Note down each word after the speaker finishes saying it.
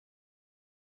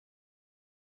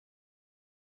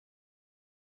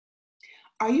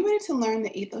Are you ready to learn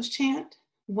the Ethos Chant?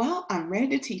 Well, I'm ready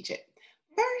to teach it.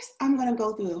 First, I'm going to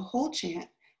go through the whole chant.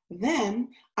 Then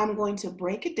I'm going to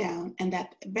break it down, and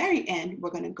at the very end,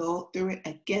 we're going to go through it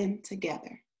again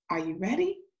together. Are you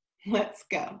ready? Let's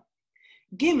go.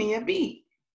 Give me a beat.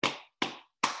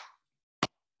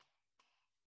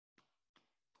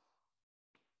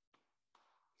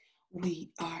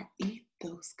 We are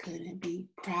ethos, couldn't be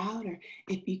prouder.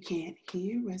 If you can't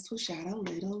hear us, we'll shout a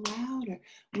little louder.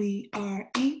 We are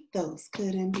ethos,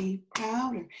 couldn't be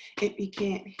prouder. If you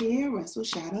can't hear us, we'll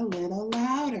shout a little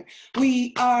louder.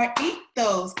 We are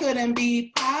ethos, couldn't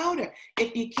be prouder.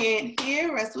 If you can't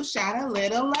hear us, we'll shout a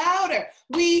little louder.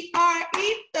 We are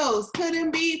ethos,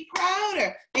 couldn't be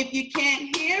prouder. If you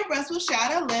can't hear us, we'll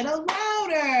shout a little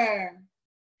louder.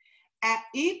 At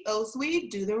ethos, we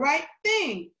do the right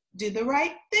thing. Do the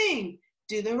right thing,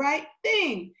 do the right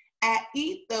thing. At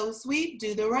ethos, we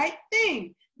do the right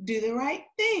thing, do the right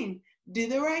thing, do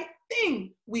the right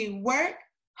thing. We work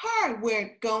hard,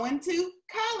 we're going to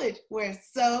college. We're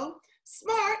so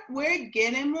smart, we're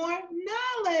getting more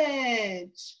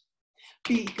knowledge.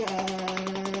 Because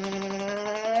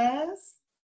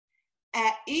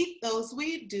at ethos,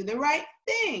 we do the right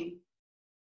thing.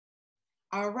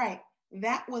 All right,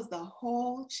 that was the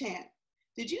whole chant.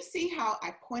 Did you see how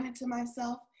I pointed to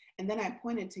myself and then I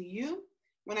pointed to you?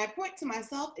 When I point to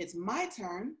myself, it's my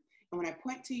turn. And when I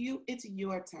point to you, it's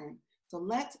your turn. So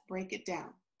let's break it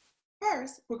down.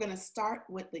 First, we're going to start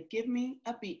with the give me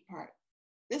a beat part.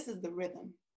 This is the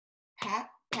rhythm. Pat,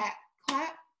 pat,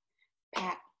 clap,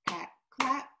 pat, pat,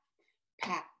 clap,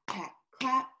 pat, pat,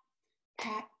 clap,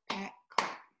 pat, pat,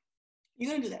 clap.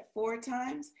 You're going to do that 4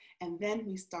 times and then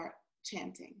we start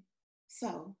chanting.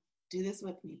 So do this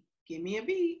with me. Give me a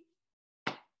beat.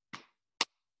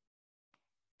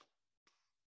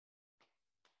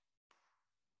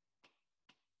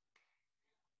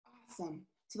 Awesome.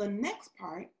 So the next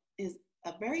part is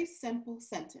a very simple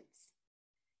sentence.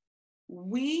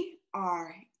 We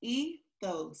are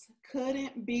ethos,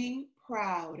 couldn't be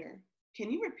prouder. Can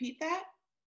you repeat that?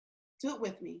 Do it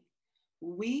with me.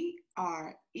 We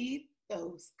are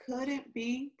ethos, couldn't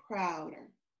be prouder.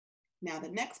 Now the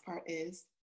next part is,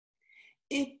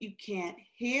 if you can't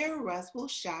hear us, we'll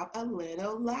shout a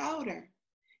little louder.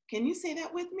 Can you say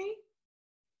that with me?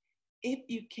 If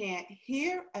you can't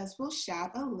hear us, we'll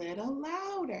shout a little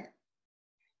louder.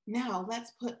 Now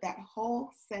let's put that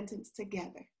whole sentence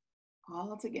together,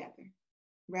 all together.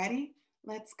 Ready?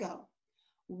 Let's go.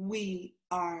 We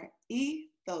are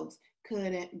ethos,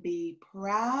 couldn't be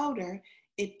prouder.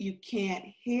 If you can't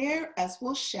hear us,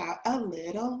 we'll shout a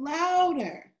little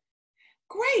louder.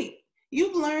 Great!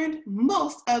 You've learned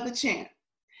most of the chant.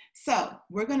 So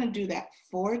we're going to do that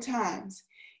 4 times,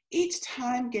 each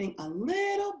time getting a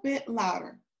little bit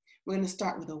louder. We're going to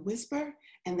start with a whisper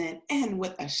and then end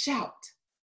with a shout.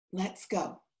 Let's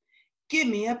go. Give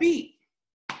me a beat.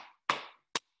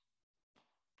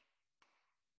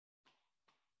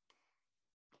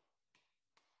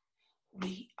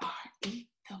 We are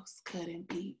ethos, couldn't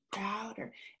be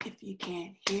prouder. If you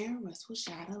can't hear us, we'll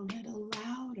shout a little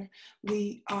louder.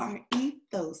 We are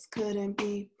ethos, couldn't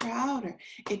be prouder.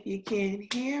 If you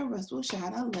can't hear us, we'll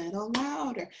shout a little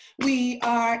louder. We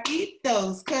are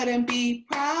ethos, couldn't be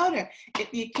prouder.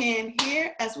 If you can't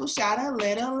hear us, we'll shout a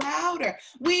little louder.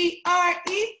 We are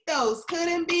ethos,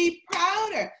 couldn't be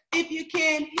prouder. If you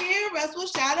can't hear us, we'll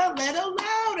shout a little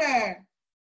louder.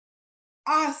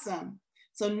 Awesome.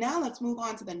 So now let's move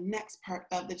on to the next part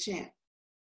of the chant.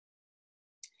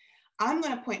 I'm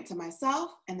going to point to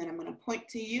myself and then I'm going to point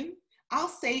to you. I'll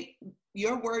say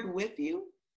your word with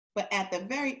you, but at the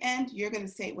very end, you're going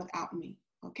to say it without me,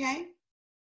 okay?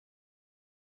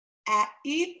 At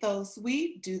ethos,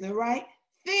 we do the right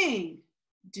thing.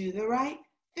 Do the right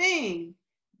thing.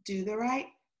 Do the right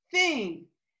thing.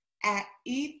 At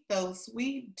ethos,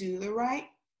 we do the right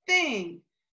thing.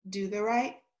 Do the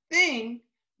right thing.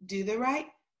 Do the right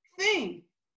thing.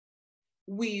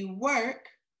 We work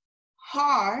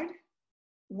hard.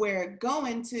 We're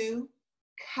going to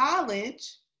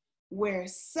college. We're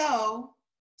so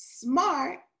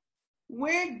smart.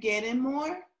 We're getting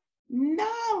more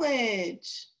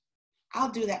knowledge.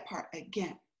 I'll do that part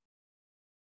again.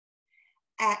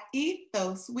 At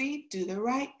ethos, we do the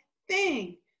right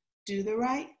thing. Do the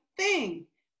right thing.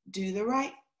 Do the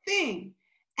right thing.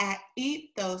 At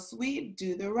ethos, we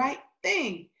do the right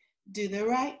thing. Do the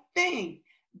right thing.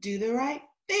 Do the right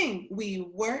thing. We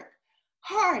work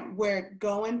hard. We're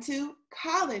going to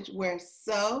college. We're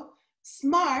so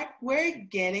smart. We're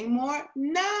getting more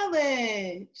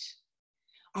knowledge.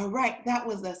 All right, that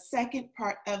was the second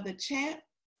part of the chant.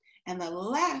 And the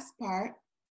last part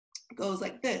goes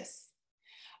like this.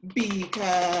 Because,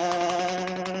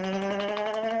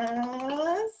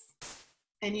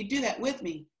 and you do that with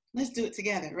me. Let's do it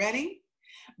together. Ready?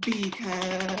 Because.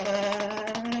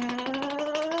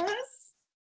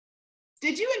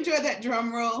 Did you enjoy that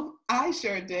drum roll? I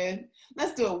sure did.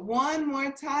 Let's do it one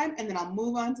more time and then I'll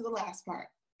move on to the last part.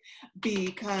 Because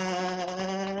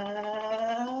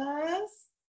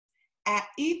at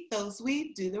Ethos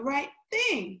we do the right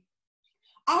thing.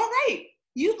 All right,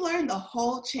 you've learned the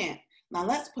whole chant. Now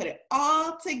let's put it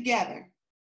all together.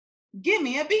 Give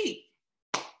me a beat.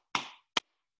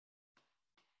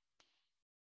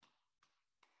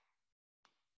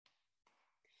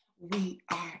 We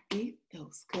are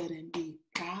Ethos, couldn't be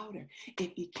prouder.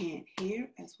 If you can't hear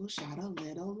us, we'll shout a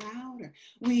little louder.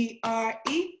 We are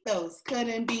Ethos,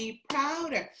 couldn't be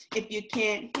prouder. If you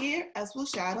can't hear us, we'll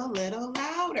shout a little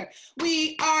louder.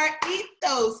 We are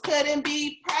Ethos, couldn't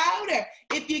be prouder.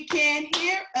 If you can't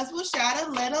hear us, we'll shout a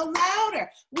little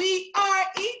louder. We are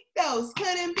Ethos,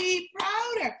 couldn't be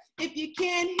prouder. If you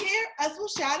can't hear us, we'll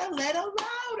shout a little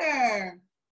louder.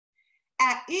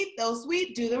 At Ethos,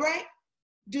 we do the right.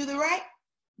 Do the right,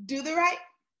 do the right.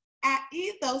 At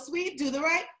Ethos, we do the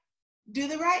right, do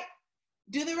the right,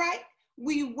 do the right.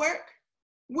 We work,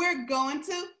 we're going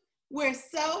to, we're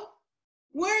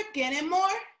getting more.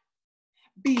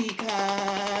 Because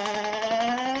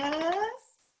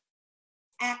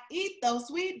at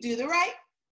Ethos, we do the right.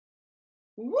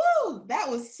 Woo, that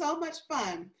was so much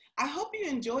fun. I hope you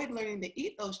enjoyed learning the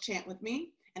Ethos chant with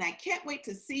me, and I can't wait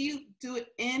to see you do it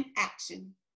in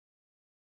action.